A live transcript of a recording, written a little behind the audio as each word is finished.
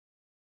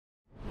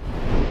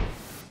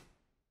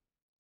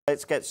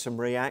Let's get some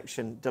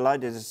reaction.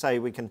 Delighted to say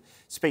we can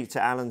speak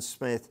to Alan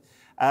Smith.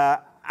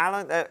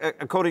 Alan,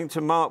 according to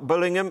Mark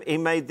Bullingham, he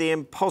made the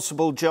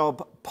impossible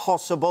job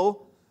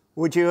possible.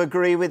 Would you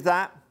agree with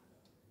that?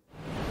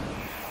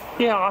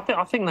 Yeah,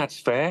 I think that's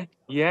fair.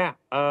 Yeah,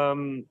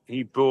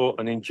 he brought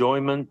an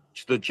enjoyment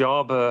to the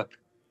job,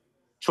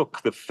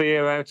 took the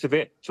fear out of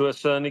it to a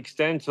certain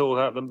extent,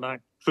 or had them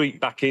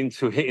creep back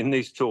into it in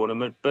this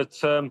tournament. But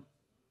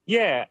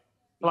yeah,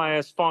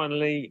 players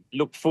finally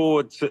look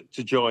forward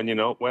to joining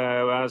up,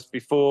 whereas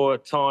before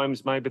at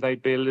times maybe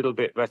they'd be a little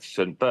bit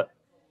reticent. But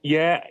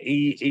yeah,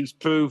 he's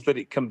proved that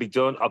it can be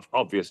done.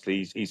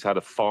 Obviously, he's had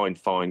a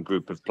fine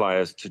group of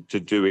players to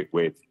do it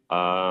with.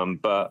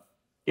 But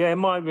yeah,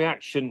 my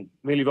reaction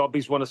really, Rob,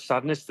 is one of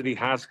sadness that he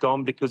has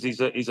gone, because he's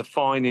a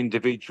fine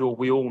individual.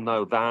 We all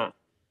know that.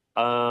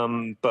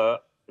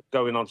 But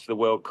going on to the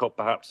World Cup,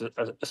 perhaps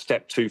a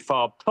step too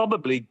far,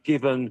 probably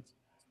given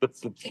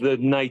the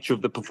nature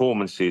of the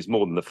performances,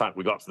 more than the fact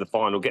we got to the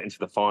final. Getting to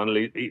the final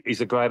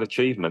is a great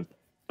achievement.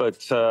 But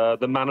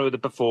the manner of the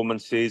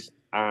performances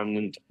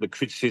and the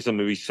criticism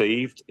he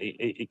received,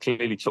 he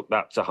clearly took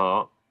that to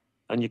heart.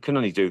 And you can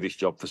only do this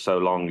job for so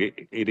long.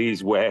 It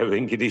is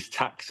wearing, it is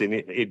taxing,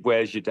 it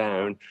wears you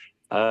down.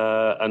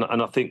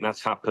 And I think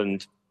that's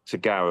happened to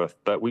Gareth.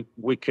 But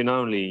we can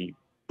only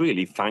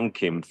really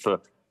thank him for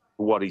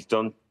what he's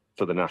done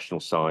for the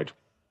national side.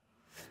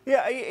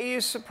 Yeah, are you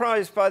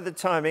surprised by the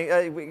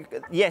timing?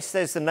 Yes,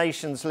 there's the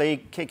Nations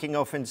League kicking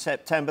off in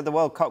September. The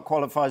World Cup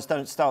qualifiers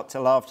don't start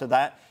till after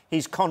that.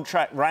 His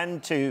contract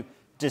ran to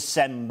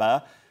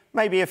December.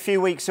 Maybe a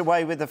few weeks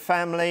away with the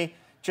family,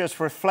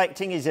 just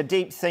reflecting. He's a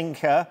deep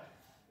thinker.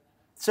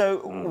 So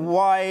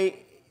why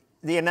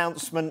the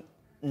announcement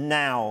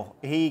now?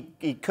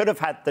 He could have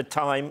had the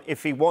time,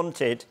 if he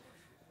wanted,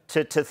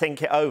 to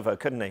think it over,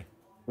 couldn't he?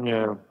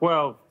 Yeah,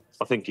 well,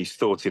 I think he's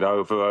thought it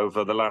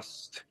over the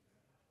last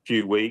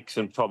few weeks,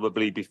 and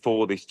probably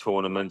before this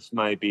tournament,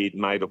 maybe he'd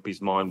made up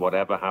his mind,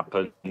 whatever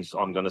happens,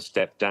 I'm going to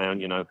step down,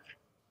 you know,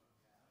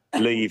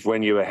 leave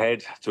when you're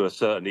ahead to a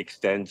certain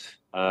extent.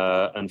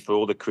 And for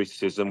all the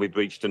criticism, we've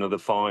reached another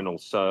final.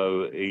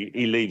 So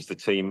he leaves the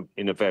team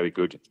in a very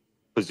good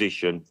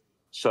position.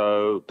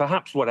 So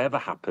perhaps whatever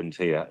happened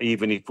here,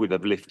 even if we'd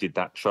have lifted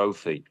that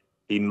trophy,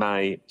 he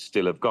may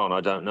still have gone.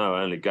 I don't know.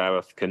 Only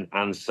Gareth can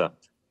answer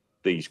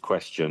these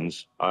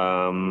questions.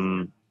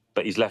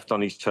 But he's left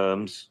on his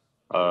terms.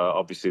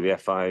 Obviously, the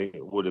FA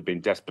would have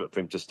been desperate for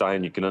him to stay,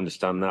 and you can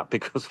understand that,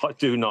 because I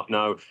do not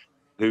know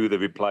who the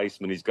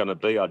replacement is going to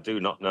be. I do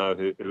not know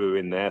who are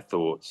in their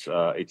thoughts.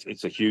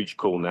 It's a huge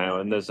call now,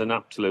 and there's an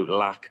absolute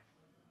lack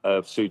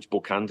of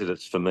suitable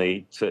candidates for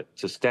me to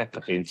step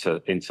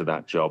into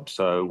that job.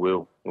 So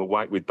we'll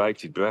wait with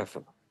bated breath.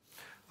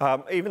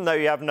 Even though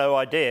you have no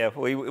idea,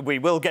 we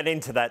will get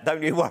into that.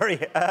 Don't you worry,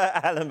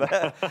 Alan.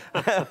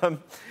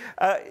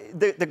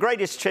 The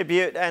greatest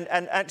tribute, and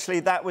actually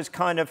that was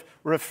kind of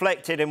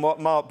reflected in what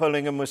Mark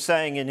Bullingham was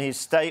saying in his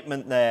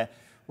statement there,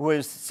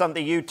 was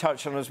something you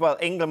touched on as well.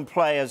 England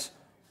players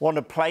want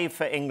to play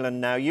for England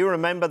now. You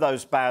remember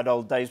those bad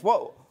old days.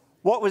 What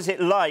was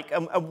it like,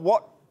 and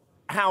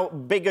how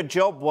big a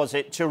job was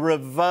it to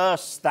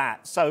reverse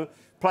that, so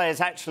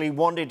players actually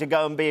wanted to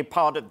go and be a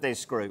part of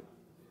this group?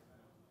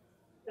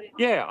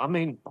 Yeah, I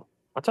mean,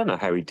 I don't know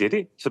how he did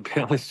it, to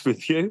be honest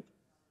with you.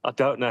 I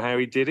don't know how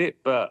he did it,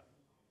 but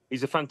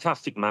he's a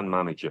fantastic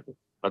man-manager.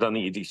 I don't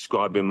think you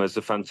describe him as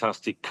a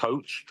fantastic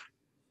coach,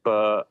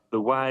 but the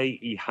way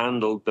he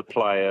handled the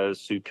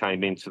players who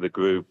came into the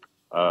group,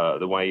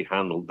 the way he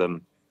handled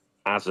them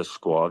as a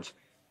squad,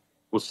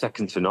 was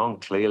second to none,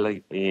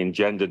 clearly. He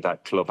engendered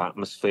that club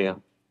atmosphere,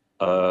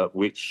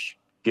 which,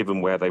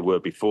 given where they were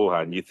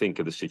beforehand, you think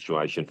of the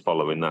situation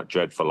following that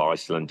dreadful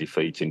Iceland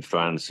defeat in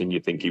France, and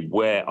you're thinking,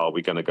 where are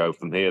we going to go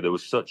from here? There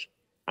was such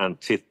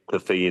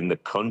antipathy in the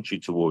country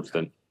towards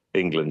the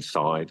England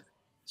side.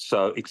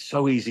 So it's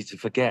so easy to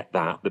forget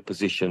that, the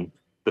position,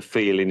 the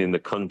feeling in the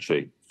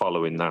country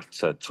following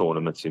that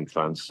tournament in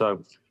France.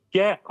 So,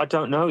 yeah, I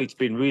don't know. It's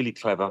been really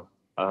clever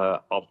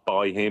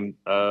by him,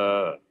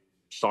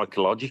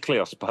 psychologically,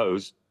 I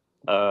suppose.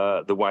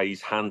 The way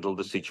he's handled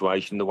the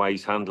situation, the way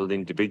he's handled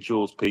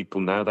individuals,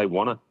 people now, they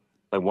want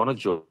to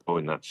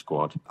join that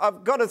squad.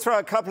 I've got to throw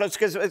a couple of,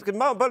 because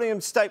Mark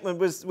Bullingham's statement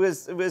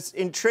was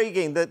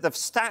intriguing. The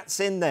stats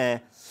in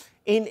there,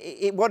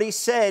 in what he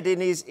said in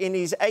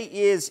his 8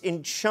 years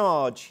in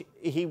charge,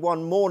 he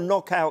won more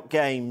knockout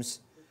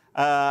games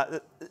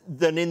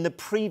than in the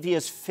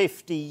previous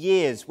 50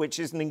 years, which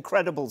is an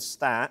incredible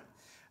stat.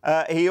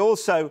 He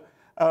also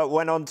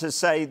went on to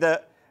say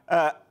that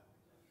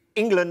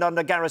England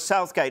under Gareth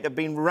Southgate have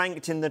been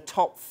ranked in the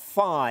top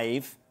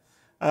 5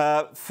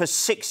 for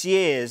 6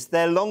 years.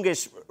 Their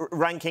longest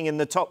ranking in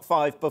the top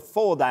 5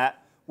 before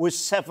that was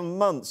 7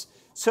 months.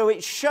 So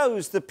it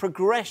shows the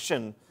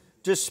progression,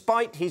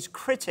 despite his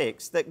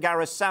critics, that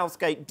Gareth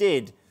Southgate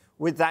did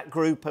with that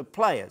group of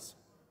players.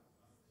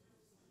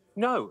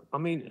 No, I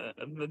mean,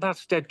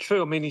 that's dead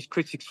true. I mean, his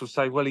critics will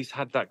say, well, he's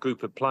had that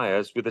group of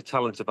players with the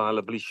talent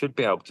available. He should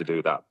be able to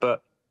do that.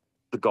 But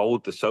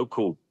the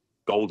so-called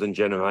golden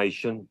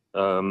generation.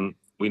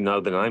 We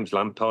know the names: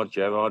 Lampard,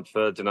 Gerrard,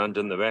 Ferdinand,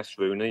 and the rest.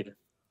 Rooney.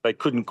 They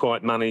couldn't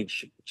quite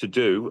manage to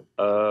do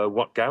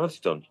what Gareth's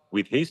done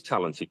with his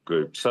talented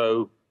group.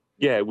 So,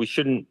 yeah, we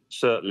shouldn't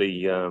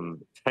certainly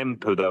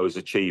temper those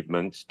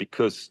achievements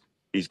because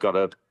he's got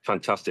a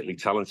fantastically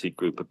talented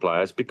group of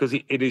players, because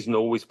it isn't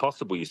always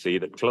possible, you see,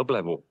 at club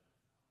level.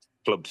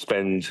 Clubs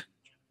spend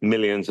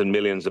millions and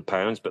millions of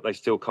pounds, but they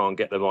still can't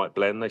get the right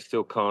blend. They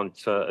still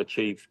can't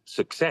achieve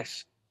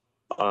success.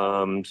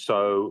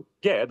 So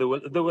yeah, there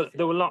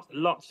were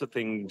lots of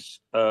things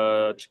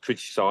to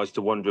criticise,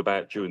 to wonder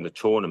about during the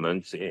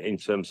tournament in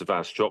terms of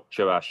our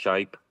structure, our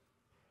shape.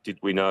 Did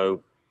we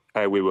know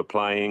how we were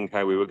playing,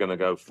 how we were going to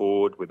go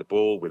forward with the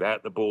ball,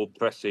 without the ball,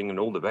 pressing, and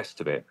all the rest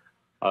of it?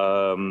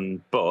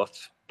 But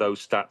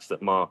those stats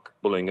that Mark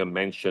Bullingham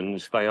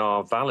mentions, they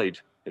are valid,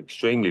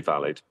 extremely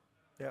valid.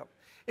 Yeah.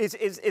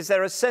 Is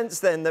there a sense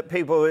then that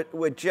people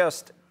were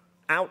just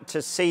out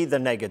to see the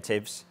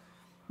negatives,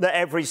 that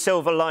every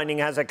silver lining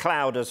has a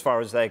cloud as far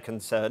as they're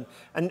concerned?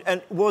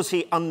 And was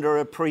he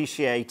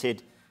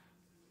underappreciated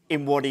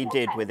in what he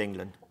did with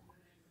England?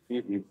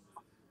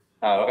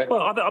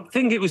 Well, I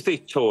think it was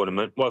this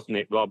tournament, wasn't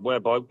it, Rob,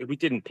 whereby we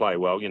didn't play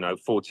well,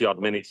 40-odd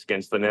minutes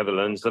against the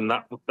Netherlands, and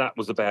that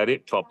was about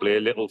it, probably,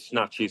 little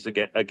snatches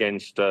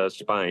against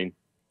Spain.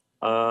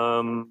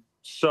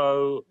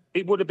 So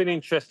it would have been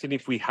interesting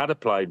if we had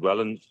played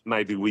well and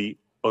maybe we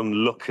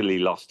unluckily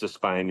lost to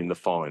Spain in the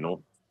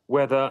final,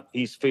 whether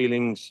his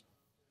feelings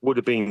would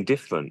have been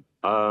different.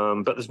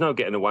 But there's no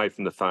getting away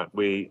from the fact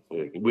we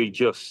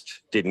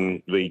just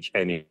didn't reach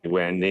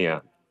anywhere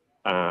near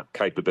our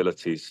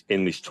capabilities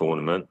in this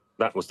tournament.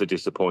 That was the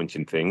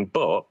disappointing thing.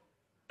 But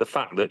the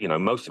fact that,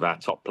 most of our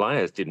top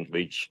players didn't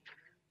reach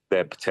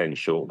their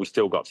potential, we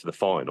still got to the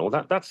final.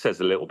 That says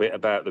a little bit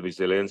about the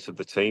resilience of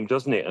the team,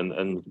 doesn't it?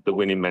 And the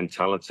winning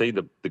mentality,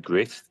 the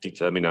grit,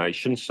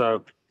 determination.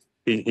 So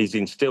he's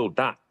instilled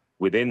that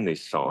within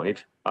this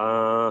side.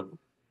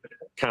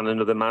 Can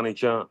another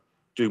manager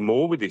do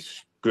more with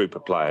this group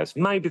of players?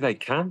 Maybe they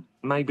can.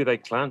 Maybe they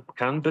can.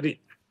 But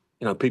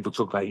people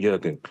talk about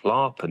Jurgen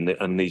Klopp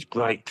and these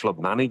great club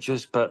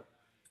managers, but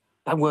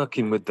they're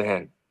working with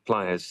their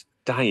players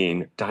day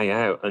in, day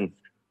out, and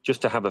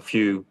just to have a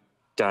few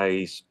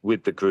days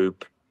with the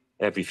group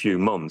every few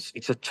months,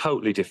 it's a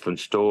totally different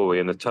story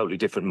and a totally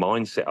different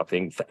mindset, I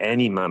think, for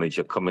any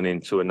manager coming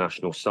into a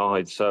national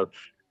side. So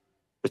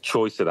the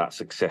choice of that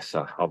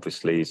successor,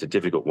 obviously, is a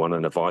difficult one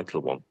and a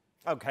vital one.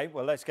 OK,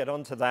 well, let's get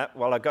on to that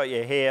while I got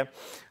you here.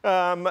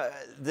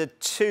 The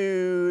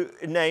two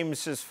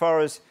names as far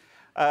as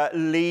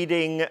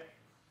leading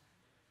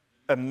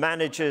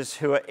managers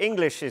who are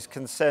English is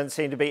concerned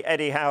seem to be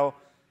Eddie Howe,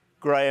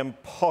 Graham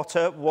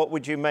Potter. What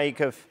would you make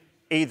of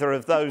either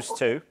of those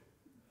two?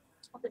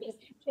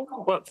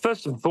 Well,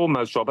 first and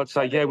foremost, Rob, I'd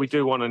say, yeah, we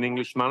do want an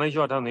English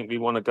manager. I don't think we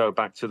want to go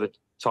back to the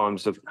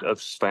times of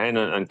Sven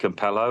and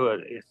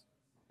Capello.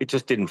 It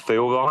just didn't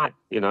feel right.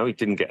 He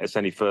didn't get us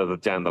any further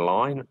down the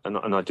line.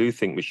 And I do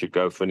think we should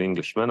go for an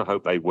Englishman. I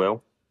hope they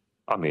will.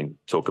 I mean,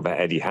 talk about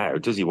Eddie Howe.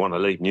 Does he want to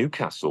leave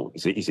Newcastle?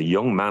 He's a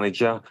young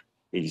manager.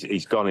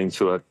 He's gone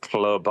into a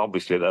club,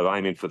 obviously, they're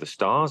aiming for the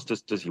stars.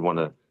 Does he want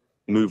to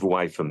move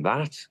away from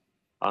that?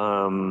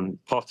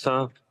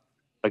 Potter,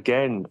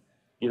 again,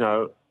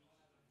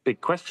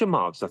 big question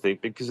marks, I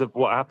think, because of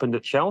what happened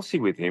at Chelsea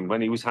with him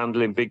when he was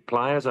handling big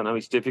players. I know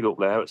it's difficult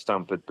there at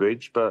Stamford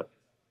Bridge, but,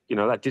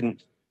 that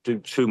didn't do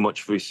too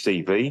much for his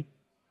CV.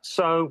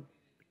 So,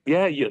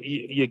 yeah,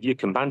 you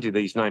can bandy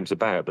these names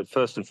about, but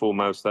first and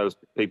foremost, those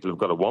people have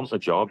got to want the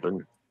job,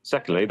 and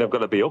secondly, they've got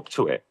to be up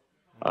to it.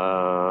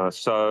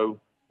 So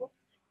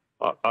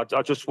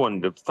I just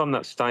wondered, from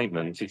that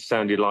statement, it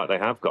sounded like they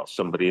have got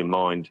somebody in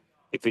mind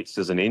if it's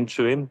as an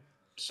interim.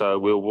 So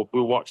we'll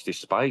watch this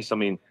space. I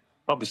mean,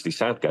 obviously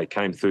Southgate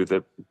came through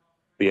the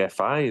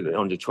FA, the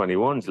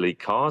under-21s, Lee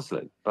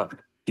Carsley. But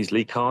is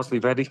Lee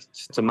Carsley ready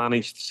to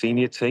manage the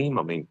senior team?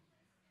 I mean,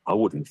 I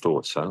wouldn't have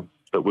thought so.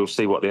 But we'll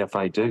see what the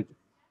FA do.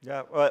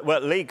 Yeah,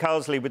 well, Lee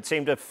Carsley would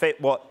seem to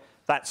fit what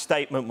that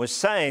statement was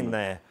saying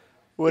there,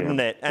 wouldn't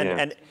it?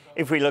 And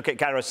if we look at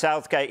Gareth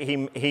Southgate,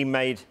 he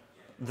made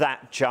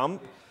that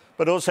jump.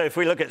 But also, if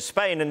we look at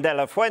Spain and De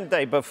La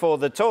Fuente before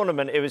the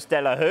tournament, it was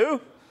De La Who,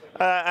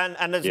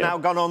 and has now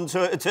gone on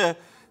to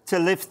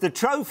lift the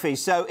trophy.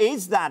 So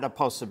is that a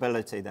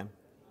possibility then?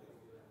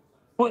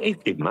 Well,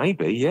 it may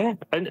be, yeah.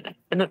 And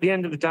at the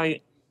end of the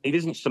day, it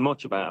isn't so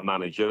much about a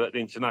manager at the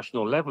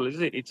international level,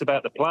 is it? It's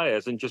about the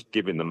players and just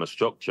giving them a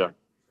structure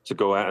to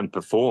go out and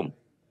perform.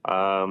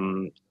 I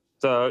mean,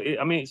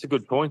 it's a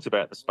good point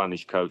about the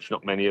Spanish coach.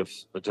 Not many of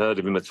us had heard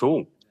of him at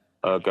all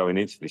going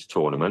into this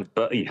tournament,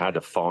 but he had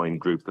a fine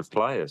group of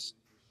players.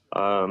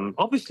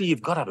 Obviously,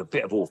 you've got to have a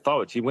bit of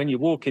authority. When you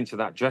walk into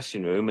that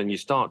dressing room and you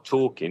start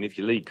talking, if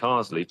you're Lee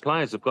Carsley,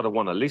 players have got to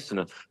want to listen.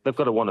 And they've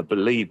got to want to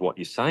believe what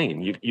you're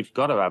saying. You've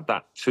got to have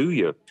that to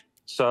you.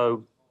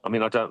 So, I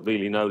mean, I don't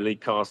really know Lee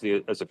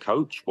Carsley as a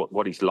coach,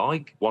 what he's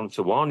like,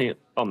 one-to-one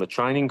on the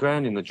training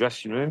ground, in the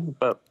dressing room.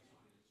 But,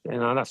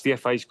 that's the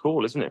FA's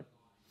call, isn't it?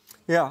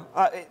 Yeah,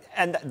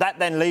 and that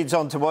then leads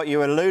on to what you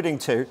were alluding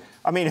to.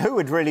 I mean, who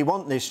would really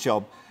want this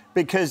job?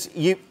 Because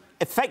you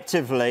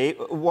effectively,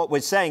 what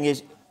we're saying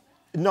is,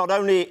 not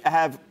only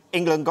have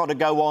England got to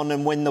go on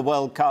and win the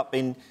World Cup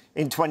in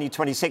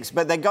 2026,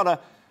 but they've got to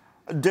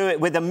do it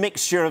with a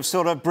mixture of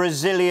sort of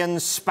Brazilian,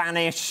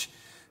 Spanish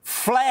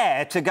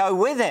flair to go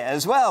with it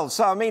as well.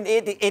 So, I mean,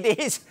 it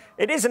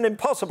is an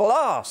impossible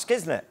ask,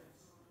 isn't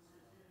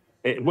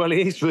it? Well, it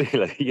is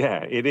really,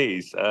 yeah, it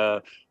is.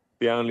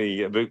 The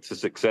only route to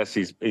success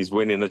is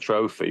winning a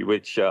trophy,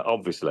 which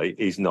obviously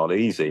is not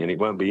easy, and it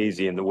won't be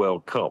easy in the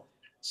World Cup.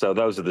 So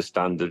those are the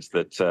standards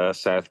that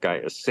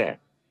Southgate has set.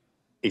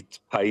 It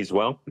pays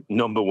well,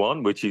 number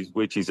one, which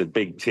is a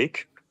big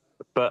tick.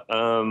 But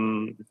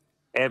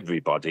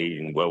everybody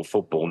in world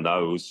football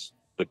knows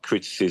the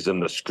criticism,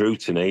 the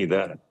scrutiny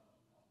that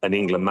an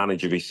England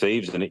manager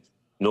receives, and it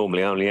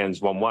normally only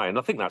ends one way. And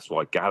I think that's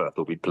why Gareth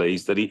will be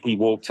pleased that he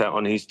walked out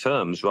on his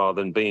terms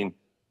rather than being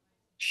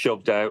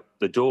shoved out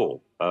the door,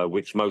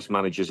 which most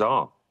managers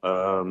are.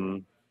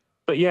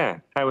 But yeah,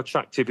 how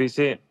attractive is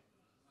it?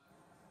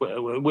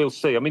 We'll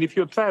see. I mean, if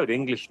you're a proud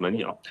Englishman,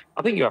 you know,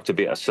 I think you have to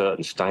be at a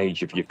certain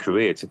stage of your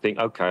career to think,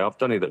 OK, I've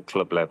done it at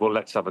club level.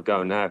 Let's have a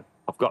go now.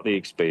 I've got the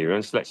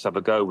experience. Let's have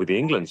a go with the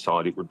England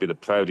side. It would be the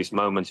proudest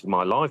moment of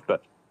my life.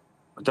 But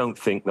I don't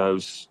think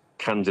those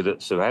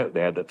candidates are out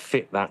there that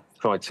fit that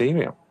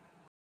criteria.